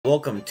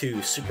welcome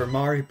to Super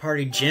Mario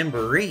Party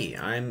Jamboree.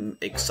 I'm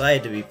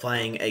excited to be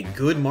playing a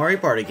good Mario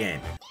Party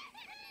game.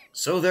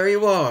 So there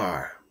you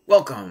are.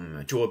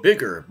 Welcome to a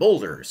bigger,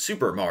 bolder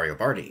Super Mario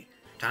Party.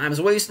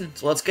 Time's wasting,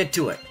 so let's get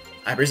to it.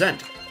 I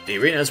present the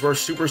arenas where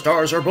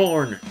superstars are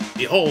born.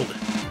 Behold,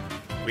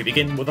 we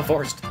begin with a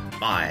forest.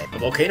 The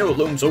volcano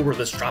looms over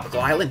this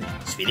tropical island,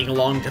 speeding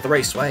along to the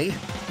raceway.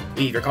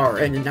 Leave your car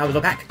in and out of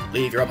the pack.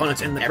 Leave your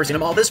opponents in. Never seen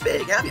them all this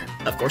big, have you?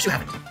 Of course you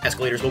haven't.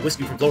 Escalators will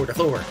whisk you from floor to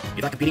floor.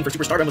 You thought competing for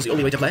superstardom was the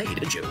only way to play,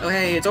 didn't you? Oh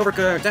hey, it's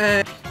Overcooked.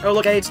 Hey. Oh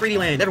look, hey, it's 3D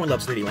Land. Everyone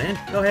loves 3D Land.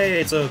 Oh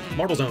hey, it's a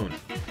Marble Zone.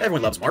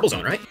 Everyone loves Marble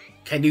Zone, right?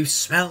 Can you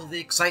smell the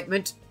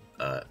excitement?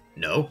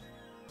 No.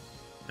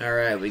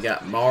 Alright, we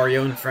got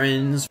Mario and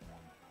friends.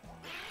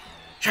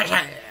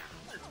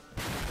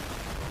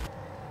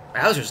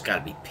 Bowser's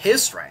gotta be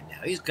pissed right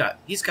now.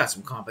 He's got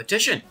some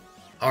competition.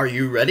 Are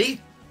you ready?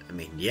 I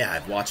mean, yeah,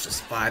 I've watched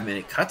this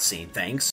 5-minute cutscene, thanks.